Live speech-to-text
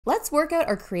Let's work out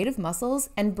our creative muscles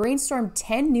and brainstorm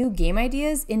 10 new game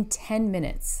ideas in 10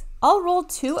 minutes. I'll roll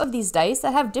 2 of these dice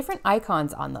that have different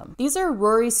icons on them. These are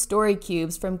Rory's story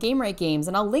cubes from Gamewright Games,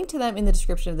 and I'll link to them in the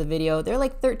description of the video. They're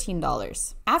like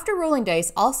 $13. After rolling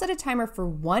dice, I'll set a timer for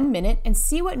 1 minute and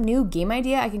see what new game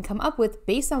idea I can come up with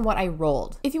based on what I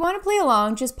rolled. If you want to play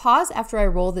along, just pause after I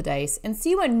roll the dice and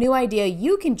see what new idea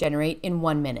you can generate in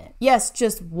 1 minute. Yes,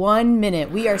 just 1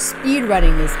 minute. We are speed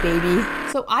running this, baby.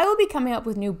 So I will be coming up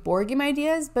with new board game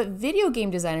ideas, but video game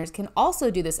designers can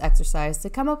also do this exercise to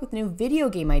come up with new video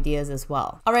game ideas as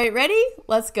well. All right, ready?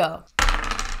 Let's go.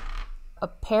 A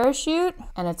parachute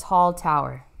and a tall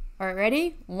tower. All right,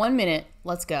 ready? 1 minute.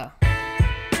 Let's go.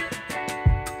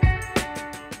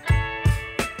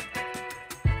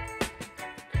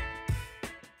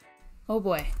 Oh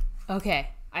boy.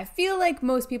 Okay. I feel like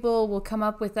most people will come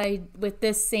up with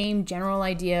this same general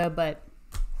idea, but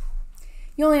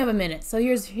you only have a minute. So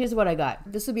here's what I got.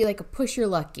 This would be like a push your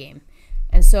luck game.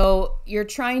 And so you're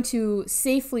trying to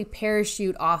safely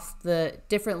parachute off the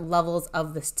different levels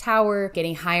of this tower,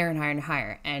 getting higher and higher and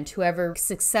higher. And whoever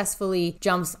successfully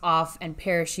jumps off and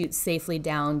parachutes safely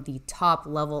down the top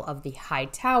level of the high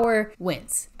tower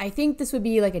wins. I think this would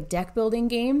be like a deck building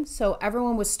game. So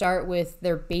everyone would start with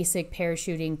their basic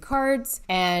parachuting cards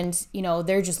and, you know,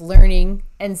 they're just learning.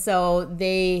 And so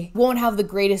they won't have the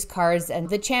greatest cards and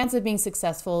the chance of being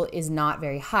successful is not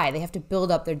very high. They have to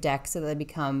build up their deck so that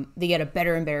they get a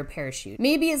better and better parachute.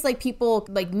 Maybe it's like people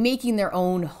like making their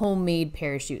own homemade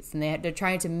parachutes and they're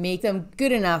trying to make them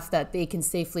good enough that they can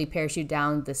safely parachute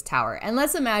down this tower. And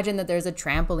let's imagine that there's a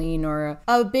trampoline or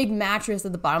a big mattress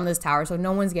at the bottom of this tower so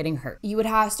no one's getting hurt. You would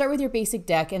start with your basic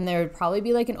deck and there would probably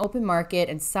be like an open market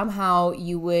and somehow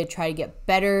you would try to get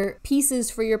better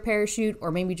pieces for your parachute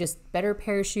or maybe just better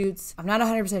parachutes. I'm not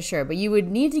 100% sure, but you would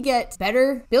need to get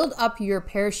better, build up your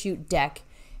parachute deck.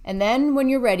 And then when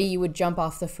you're ready, you would jump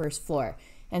off the first floor.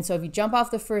 And so if you jump off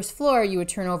the first floor, you would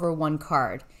turn over 1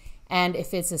 card. And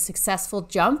if it's a successful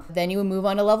jump, then you would move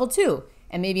on to level 2.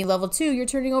 And maybe level 2, you're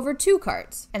turning over 2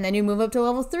 cards. And then you move up to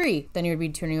level 3, then you'd be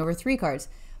turning over 3 cards.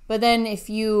 But then if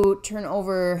you turn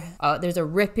over, there's a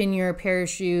rip in your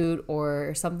parachute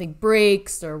or something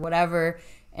breaks or whatever,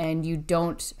 and you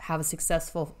don't have a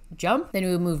successful jump, then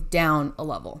it would move down a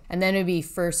level. And then it would be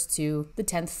first to the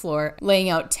 10th floor, laying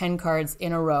out 10 cards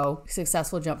in a row,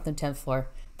 successful jump to the 10th floor.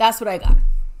 That's what I got.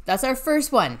 That's our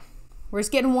first one. We're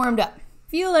just getting warmed up.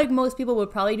 Feel like most people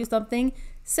would probably do something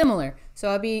similar. So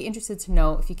I'd be interested to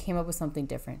know if you came up with something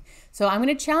different. So I'm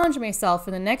gonna challenge myself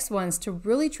for the next ones to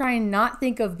really try and not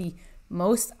think of the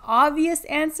most obvious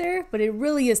answer, but it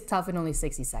really is tough in only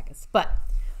 60 seconds. But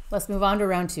let's move on to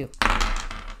round 2.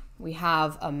 We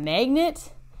have a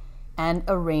magnet and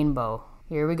a rainbow.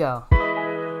 Here we go.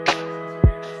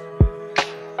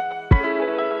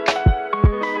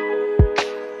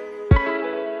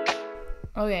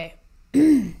 Okay,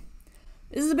 this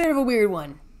is a bit of a weird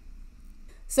one.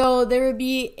 So there would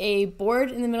be a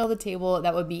board in the middle of the table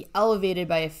that would be elevated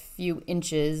by a few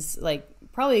inches, like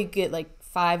probably get like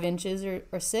 5 inches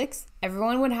or 6.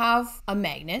 Everyone would have a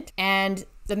magnet and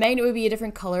the magnet would be a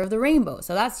different color of the rainbow.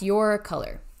 So that's your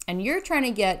color. And you're trying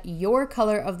to get your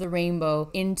color of the rainbow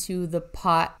into the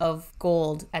pot of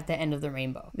gold at the end of the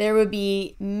rainbow. There would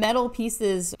be metal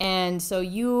pieces, and so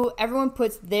everyone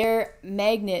puts their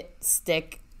magnet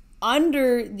stick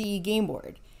under the game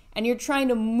board, and you're trying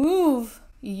to move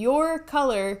your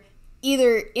color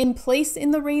either in place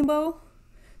in the rainbow.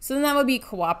 So then that would be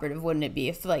cooperative, wouldn't it be?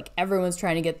 If like everyone's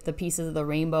trying to get the pieces of the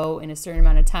rainbow in a certain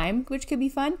amount of time, which could be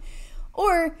fun.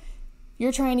 Or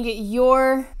you're trying to get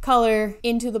your color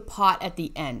into the pot at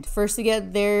the end. First to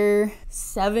get their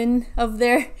 7 of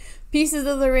their pieces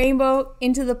of the rainbow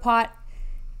into the pot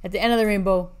at the end of the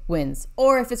rainbow wins.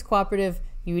 Or if it's cooperative,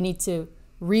 you need to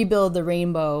rebuild the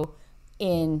rainbow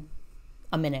in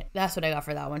a minute. That's what I got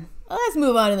for that one. Let's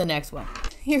move on to the next one.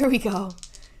 Here we go.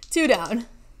 2 down.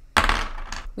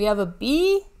 We have a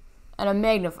bee and a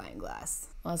magnifying glass.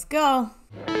 Let's go.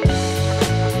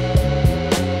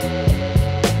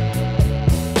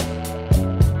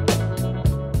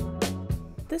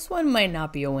 This one might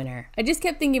not be a winner. I just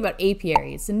kept thinking about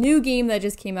apiary. It's a new game that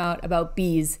just came out about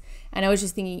bees. And I was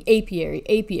just thinking apiary,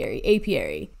 apiary,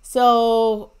 apiary.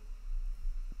 So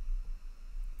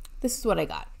this is what I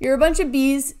got. You're a bunch of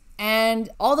bees and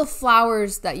all the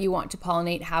flowers that you want to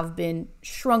pollinate have been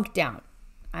shrunk down.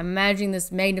 I'm imagining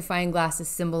this magnifying glass is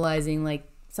symbolizing like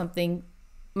something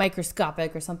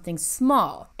microscopic or something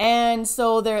small. And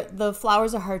so the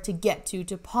flowers are hard to get to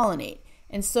pollinate.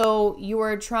 And so you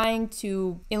are trying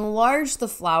to enlarge the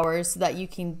flowers so that you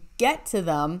can get to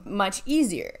them much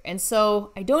easier. And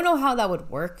so I don't know how that would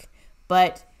work,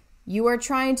 but You are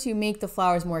trying to make the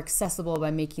flowers more accessible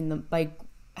by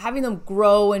having them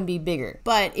grow and be bigger.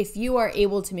 But if you are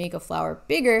able to make a flower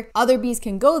bigger, other bees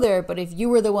can go there. But if you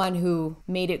were the one who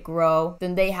made it grow,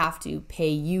 then they have to pay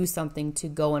you something to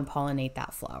go and pollinate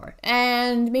that flower.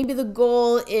 And maybe the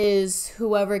goal is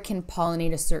whoever can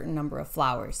pollinate a certain number of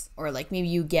flowers. Or like maybe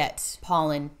you get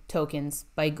pollen tokens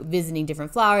by visiting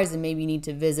different flowers, and maybe you need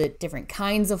to visit different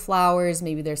kinds of flowers.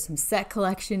 Maybe there's some set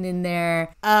collection in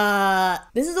there.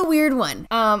 This is a weird one.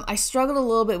 I struggled a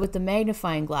little bit with the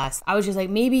magnifying glass. I was just like,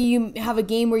 maybe you have a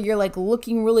game where you're like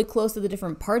looking really close to the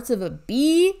different parts of a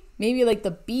bee. Maybe like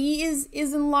the bee is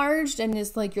enlarged and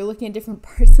it's like you're looking at different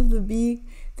parts of the bee.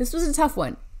 This was a tough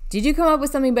one. Did you come up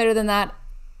with something better than that?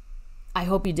 I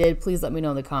hope you did. Please let me know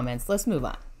in the comments. Let's move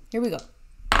on. Here we go.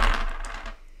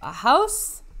 A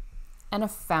house and a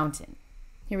fountain.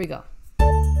 Here we go.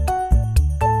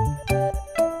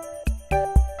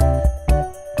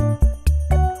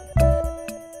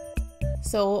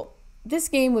 So this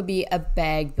game would be a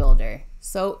bag builder.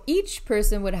 So each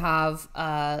person would have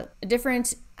a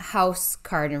different house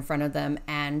card in front of them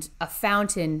and a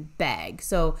fountain bag.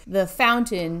 So the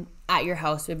fountain at your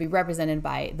house would be represented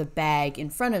by the bag in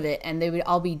front of it, and they would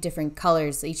all be different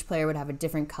colors. So each player would have a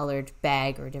different colored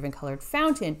bag or a different colored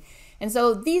fountain. And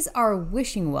so these are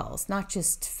wishing wells, not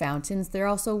just fountains, they're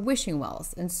also wishing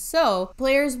wells. And so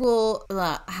players will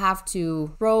have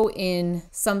to throw in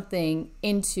something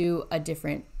into a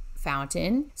different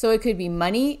fountain. So it could be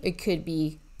money, it could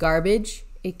be garbage,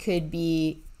 it could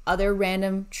be other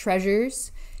random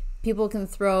treasures. People can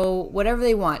throw whatever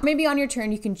they want. Maybe on your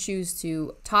turn you can choose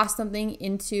to toss something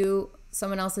into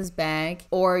someone else's bag,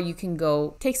 or you can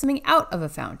go take something out of a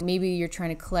fountain. Maybe you're trying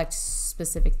to collect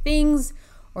specific things,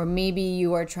 or maybe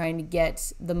you are trying to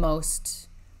get the most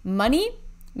money.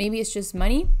 Maybe it's just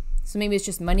money. So maybe it's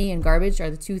just money and garbage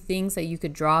are the two things that you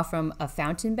could draw from a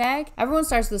fountain bag. Everyone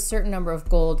starts with a certain number of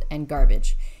gold and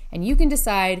garbage. And you can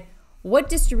decide what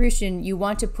distribution you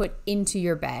want to put into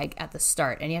your bag at the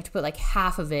start. And you have to put like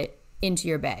half of it into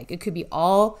your bag. It could be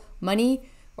all money,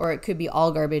 or it could be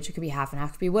all garbage. It could be half and half,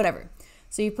 it could be whatever.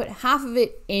 So you put half of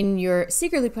it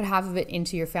secretly put half of it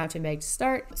into your fountain bag to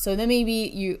start. So then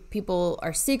maybe people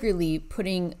are secretly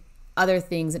putting other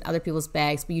things in other people's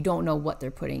bags, but you don't know what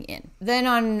they're putting in. Then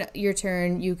on your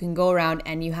turn, you can go around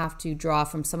and you have to draw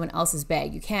from someone else's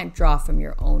bag. You can't draw from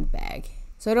your own bag.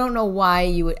 So I don't know why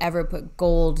you would ever put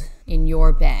gold in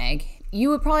your bag. You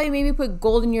would probably maybe put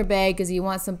gold in your bag because you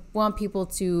want people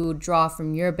to draw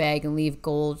from your bag and leave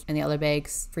gold in the other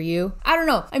bags for you. I don't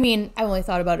know. I mean, I only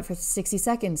thought about it for 60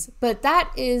 seconds, but that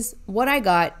is what I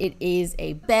got. It is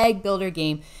a bag builder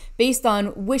game based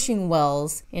on wishing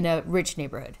wells in a rich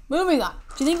neighborhood. Moving on.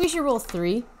 Do you think we should roll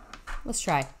 3? Let's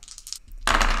try.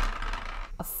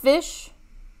 A fish,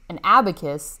 an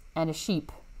abacus, and a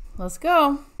sheep. Let's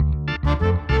go.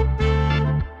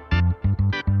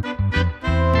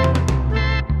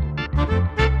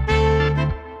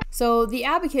 So the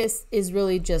abacus is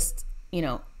really just,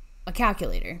 a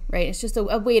calculator, right? It's just a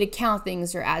way to count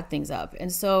things or add things up.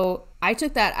 And so I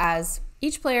took that as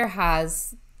each player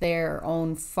has their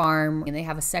own farm, and they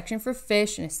have a section for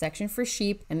fish and a section for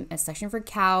sheep and a section for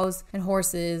cows and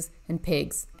horses and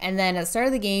pigs. And then at the start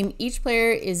of the game, each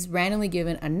player is randomly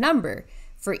given a number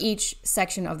for each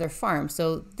section of their farm.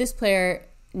 So this player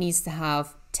needs to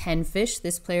have 10 fish,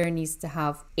 this player needs to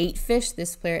have 8 fish,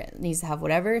 this player needs to have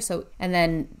whatever. So, and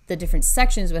then the different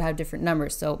sections would have different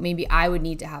numbers. So maybe I would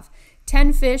need to have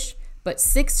 10 fish, but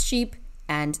 6 sheep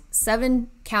and 7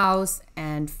 cows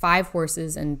and 5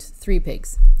 horses and 3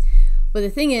 pigs. But the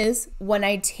thing is, when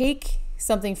I take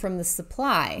something from the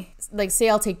supply, like say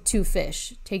I'll take 2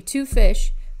 fish,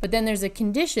 but then there's a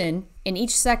condition in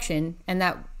each section, and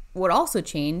that would also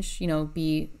change,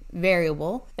 be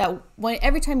variable, that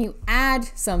every time you add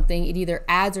something, it either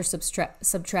adds or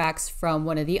subtracts from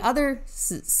one of the other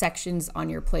sections on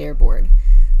your player board.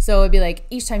 So it'd be like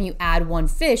each time you add 1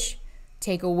 fish,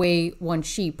 take away 1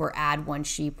 sheep or add 1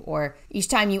 sheep, or each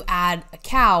time you add a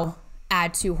cow,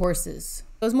 add 2 horses.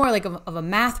 It was more like of a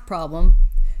math problem,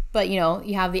 but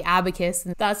you have the abacus,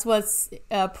 and that's what's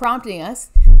prompting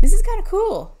us. This is kind of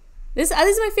cool. This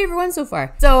is my favorite one so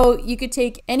far. So you could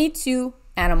take any 2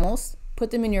 animals,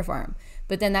 put them in your farm,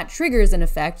 but then that triggers an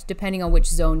effect depending on which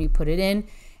zone you put it in,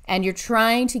 and you're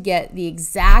trying to get the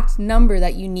exact number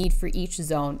that you need for each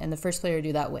zone, and the first player to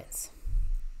do that wins.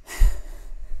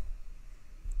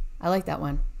 I like that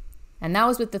one. And that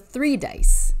was with the 3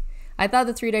 dice. I thought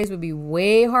the 3 dice would be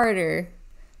way harder,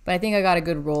 but I think I got a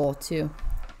good roll too.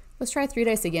 Let's try 3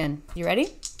 dice again. You ready?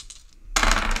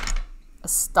 A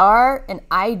star, an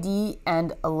ID,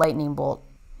 and a lightning bolt.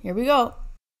 Here we go.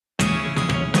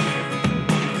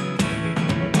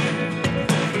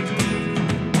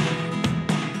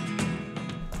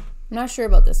 I'm not sure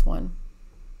about this one.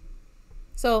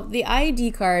 So the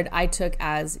ID card I took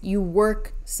as you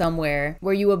work somewhere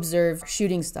where you observe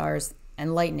shooting stars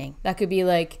and lightning. That could be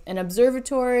like an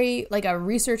observatory, like a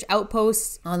research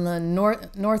outpost on the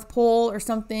North Pole or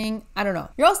something. I don't know.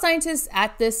 You're all scientists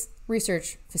at this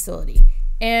research facility,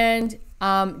 and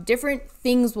different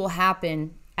things will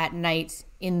happen at night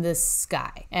in the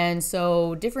sky. And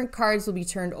so different cards will be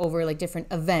turned over, like different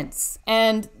events.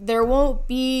 And there won't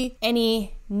be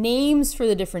any names for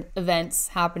the different events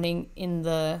happening in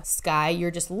the sky. You're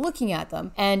just looking at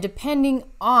them. And depending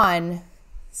on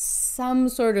some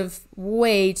sort of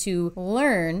way to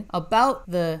learn about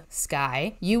the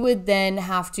sky, you would then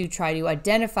have to try to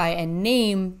identify and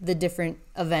name the different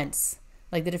events,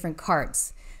 like the different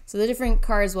cards. So the different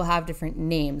cards will have different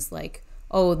names, like,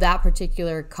 oh, that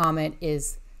particular comet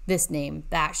is this name,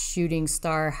 that shooting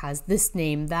star has this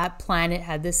name, that planet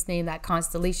had this name, that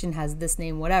constellation has this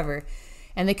name, whatever.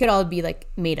 And they could all be like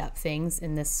made up things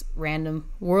in this random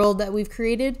world that we've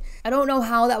created. I don't know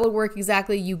how that would work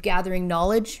exactly, you gathering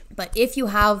knowledge, but if you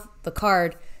have the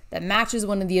card that matches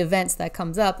one of the events that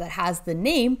comes up that has the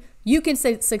name, you can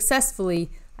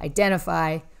successfully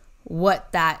identify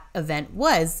what that event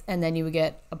was, and then you would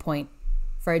get a point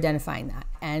for identifying that.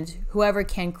 And whoever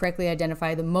can correctly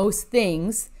identify the most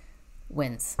things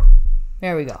wins.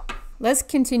 There we go. Let's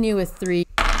continue with 3.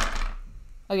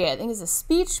 Okay, I think it's a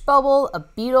speech bubble, a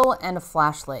beetle, and a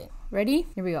flashlight. Ready?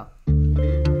 Here we go.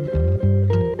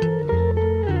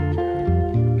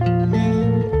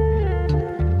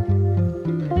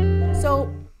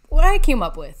 So, what I came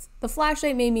up with, the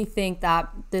flashlight made me think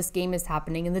that this game is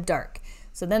happening in the dark.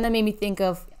 So then that made me think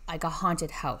of like a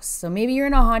haunted house. So maybe you're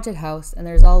in a haunted house and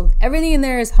there's everything in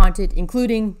there is haunted,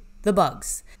 including the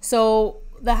bugs. So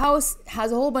the house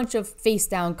has a whole bunch of face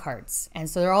down cards. And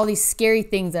so there are all these scary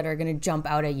things that are gonna jump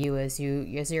out at you as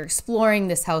you're exploring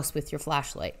this house with your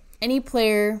flashlight. Any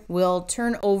player will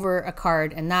turn over a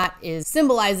card, and that is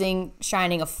symbolizing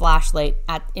shining a flashlight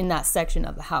in that section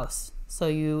of the house. So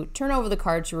you turn over the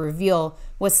card to reveal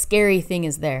what scary thing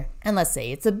is there. And let's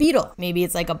say it's a beetle. Maybe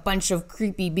it's like a bunch of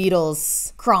creepy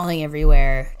beetles crawling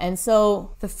everywhere. And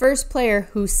so the first player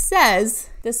who says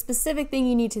the specific thing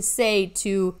you need to say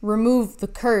to remove the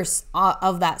curse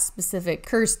of that specific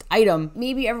cursed item.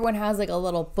 Maybe everyone has like a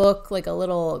little book, like a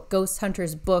little ghost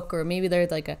hunter's book, or maybe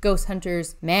there's like a ghost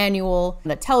hunter's manual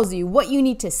that tells you what you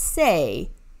need to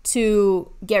say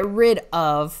to get rid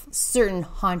of certain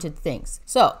haunted things.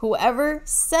 So whoever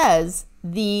says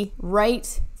the right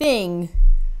thing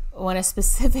when a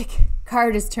specific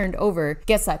card is turned over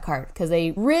gets that card, because they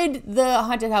rid the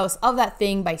haunted house of that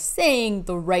thing by saying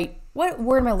the right, what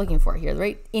word am I looking for here? The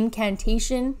right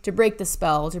incantation to break the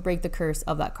spell, to break the curse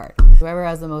of that card. Whoever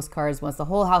has the most cards once the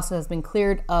whole house has been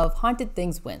cleared of haunted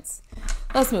things wins.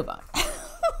 Let's move on.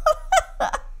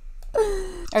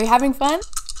 Are you having fun?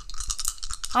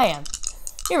 I am.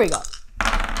 Here we go.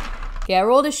 Okay, I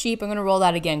rolled a sheep. I'm gonna roll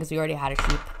that again because we already had a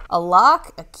sheep. A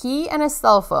lock, a key, and a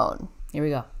cell phone. Here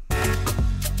we go.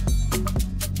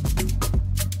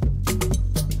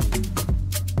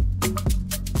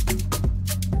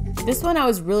 This one I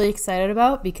was really excited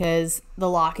about because the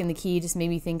lock and the key just made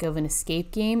me think of an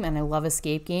escape game, and I love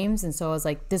escape games, and so I was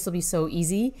like, this will be so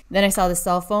easy. Then I saw the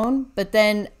cell phone, but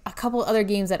then a couple other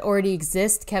games that already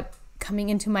exist kept coming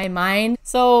into my mind.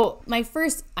 So my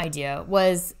first idea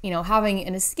was, having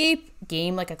an escape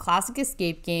game, like a classic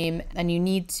escape game, and you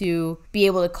need to be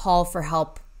able to call for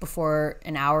help before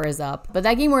an hour is up. But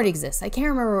that game already exists. I can't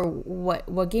remember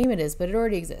what game it is, but it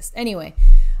already exists. Anyway,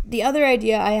 the other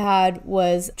idea I had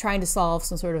was trying to solve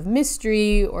some sort of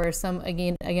mystery or some,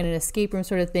 again an escape room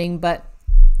sort of thing, but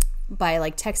by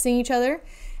like texting each other.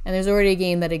 And there's already a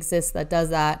game that exists that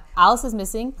does that. Alice is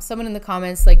missing. Someone in the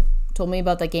comments told me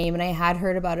about that game, and I had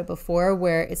heard about it before,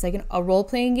 where it's like a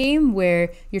role-playing game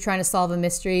where you're trying to solve a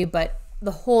mystery, but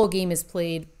the whole game is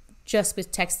played just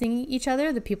with texting each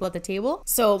other, the people at the table.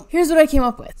 So here's what I came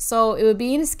up with. So it would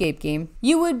be an escape game.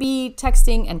 You would be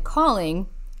texting and calling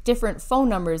different phone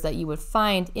numbers that you would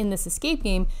find in this escape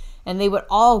game, and they would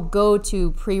all go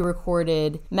to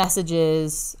pre-recorded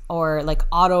messages or like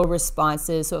auto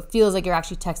responses. So it feels like you're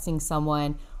actually texting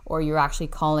someone or you're actually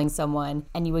calling someone,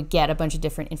 and you would get a bunch of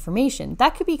different information.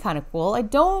 That could be kind of cool. I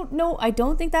don't know. I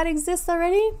don't think that exists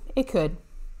already. It could.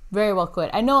 Very well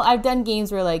could. I know I've done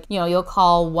games where you'll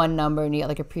call one number and you get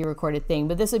like a pre-recorded thing,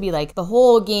 but this would be like the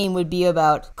whole game would be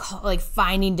about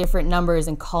finding different numbers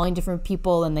and calling different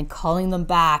people and then calling them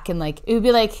back, and it would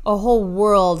be like a whole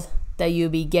world that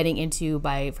you'd be getting into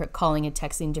for calling and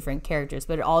texting different characters,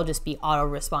 but it'd all just be auto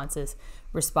responses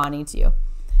responding to you,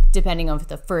 depending on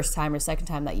the first time or second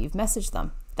time that you've messaged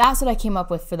them. That's what I came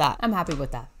up with for that. I'm happy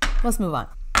with that. let's move on.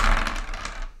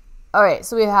 All right,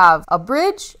 so we have a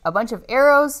bridge, a bunch of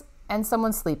arrows, and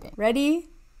someone sleeping. Ready?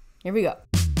 Here we go.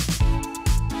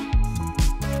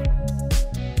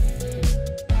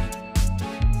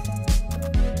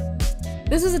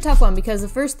 This was a tough one because the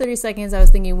first 30 seconds I was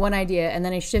thinking one idea and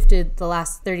then I shifted the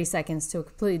last 30 seconds to a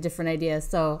completely different idea.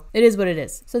 So it is what it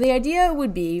is. So the idea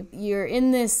would be you're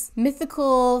in this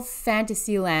mythical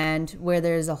fantasy land where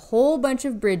there's a whole bunch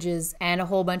of bridges and a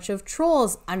whole bunch of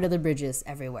trolls under the bridges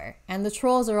everywhere. And the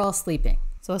trolls are all sleeping.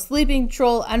 So a sleeping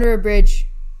troll under a bridge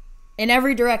in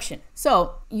every direction.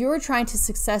 So you're trying to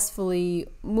successfully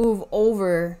move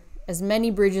over as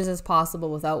many bridges as possible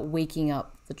without waking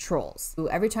up the trolls. So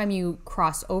every time you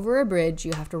cross over a bridge,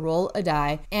 you have to roll a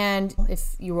die. And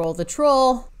if you roll the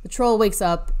troll wakes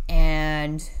up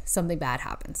and something bad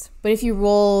happens. But if you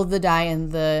roll the die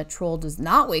and the troll does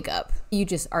not wake up, you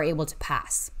just are able to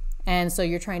pass. And so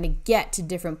you're trying to get to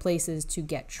different places to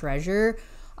get treasure,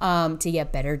 to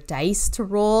get better dice to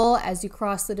roll as you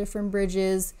cross the different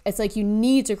bridges. It's like you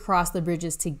need to cross the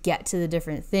bridges to get to the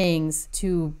different things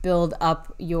to build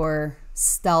up your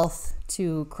stealth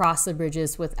to cross the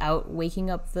bridges without waking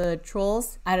up the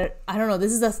trolls. I don't know.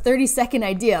 This is a 30-second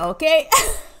idea, okay?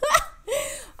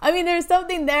 I mean, there's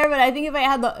something there, but I think if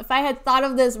I had thought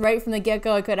of this right from the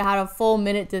get-go, I could have had a full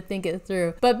minute to think it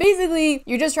through. But basically,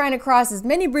 you're just trying to cross as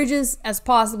many bridges as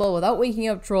possible without waking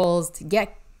up trolls to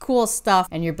get cool stuff,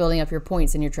 and you're building up your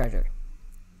points and your treasure.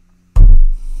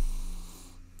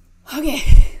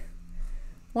 Okay,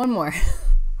 one more.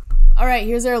 All right,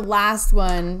 here's our last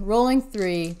one. Rolling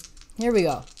 3. Here we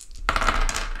go.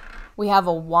 We have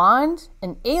a wand,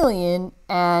 an alien,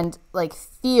 and like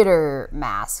theater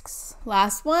masks.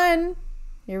 Last one.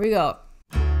 Here we go.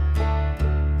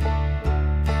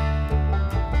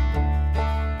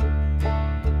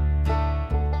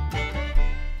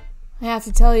 I have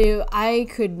to tell you, I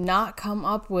could not come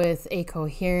up with a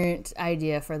coherent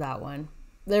idea for that one.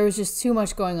 There was just too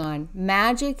much going on.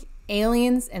 Magic,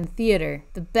 aliens, and theater.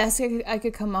 The best I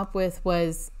could come up with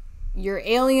was you're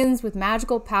aliens with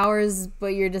magical powers, but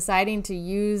you're deciding to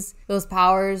use those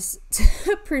powers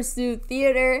to pursue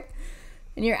theater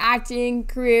in your acting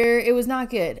career. It was not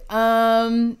good.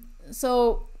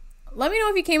 So let me know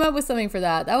if you came up with something for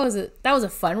that. That was a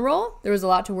fun roll. There was a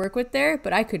lot to work with there,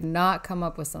 but I could not come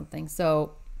up with something.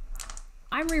 So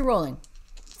I'm re-rolling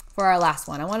for our last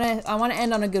one. I want to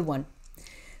end on a good one.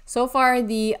 So far,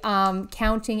 the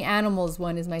counting animals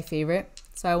one is my favorite.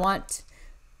 So I want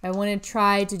to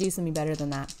try to do something better than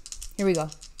that. Here we go.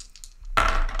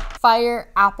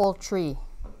 Fire apple tree.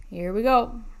 Here we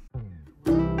go.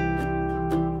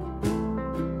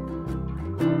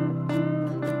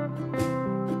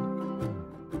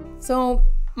 So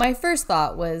my first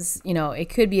thought was, it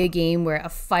could be a game where a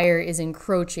fire is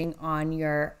encroaching on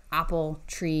your apple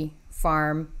tree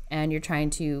farm and you're trying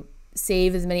to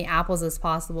save as many apples as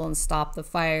possible and stop the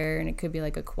fire, and it could be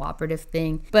like a cooperative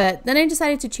thing. But then I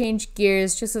decided to change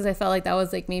gears just because I felt like that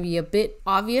was like maybe a bit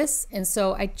obvious, and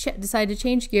so I decided to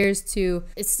change gears to,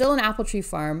 it's still an apple tree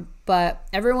farm, but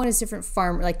everyone is different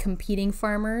competing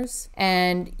farmers,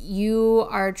 and you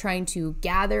are trying to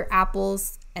gather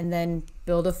apples and then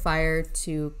build a fire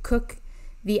to cook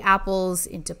the apples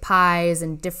into pies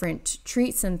and different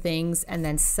treats and things, and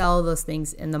then sell those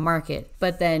things in the market.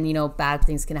 But then, bad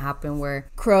things can happen where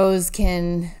crows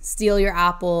can steal your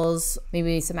apples.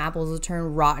 Maybe some apples will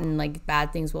turn rotten, like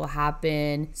bad things will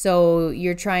happen. So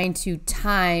you're trying to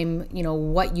time,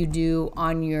 what you do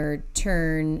on your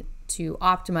turn to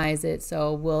optimize it.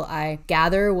 So will I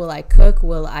gather? Will I cook?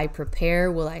 Will I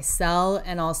prepare? Will I sell?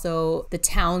 And also the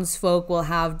townsfolk will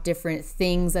have different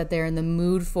things that they're in the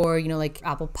mood for, like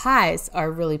apple pies are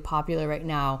really popular right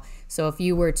now. So if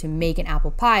you were to make an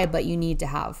apple pie, but you need to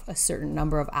have a certain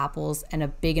number of apples and a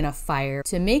big enough fire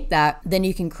to make that, then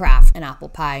you can craft an apple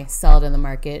pie, sell it in the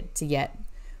market to get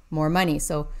more money.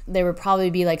 So there would probably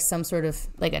be like some sort of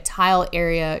like a tile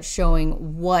area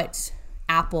showing what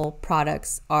Apple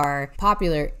products are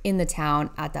popular in the town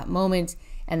at that moment,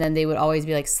 and then they would always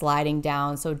be like sliding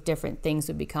down, so different things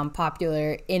would become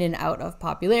popular in and out of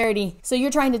popularity. So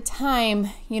you're trying to time,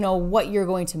 what you're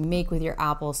going to make with your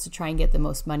apples to try and get the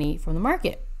most money from the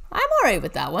market. I'm all right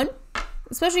with that one,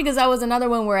 especially because that was another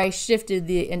one where I shifted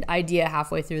the idea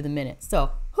halfway through the minute.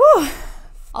 So, whew.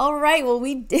 All right, well,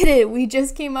 we did it. We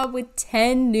just came up with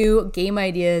 10 new game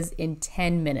ideas in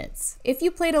 10 minutes. If you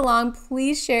played along,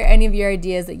 please share any of your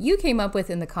ideas that you came up with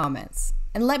in the comments.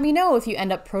 and let me know if you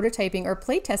end up prototyping or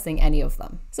playtesting any of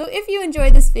them. So if you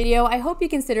enjoyed this video, I hope you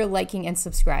consider liking and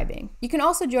subscribing. You can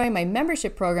also join my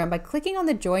membership program by clicking on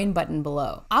the join button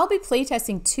below. I'll be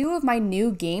playtesting 2 of my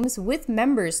new games with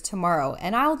members tomorrow,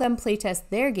 and I'll then playtest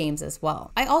their games as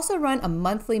well. I also run a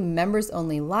monthly members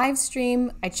only live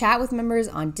stream. I chat with members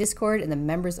on Discord and the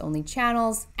members only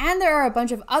channels, and there are a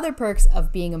bunch of other perks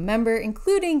of being a member,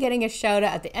 including getting a shout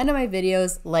out at the end of my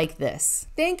videos like this.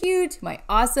 Thank you to my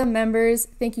awesome members.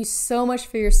 Thank you so much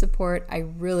for your support. I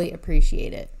really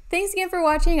appreciate it. Thanks again for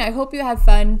watching. I hope you had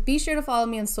fun. Be sure to follow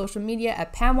me on social media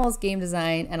at Pam Walls Game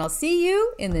Design, and I'll see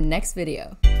you in the next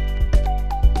video.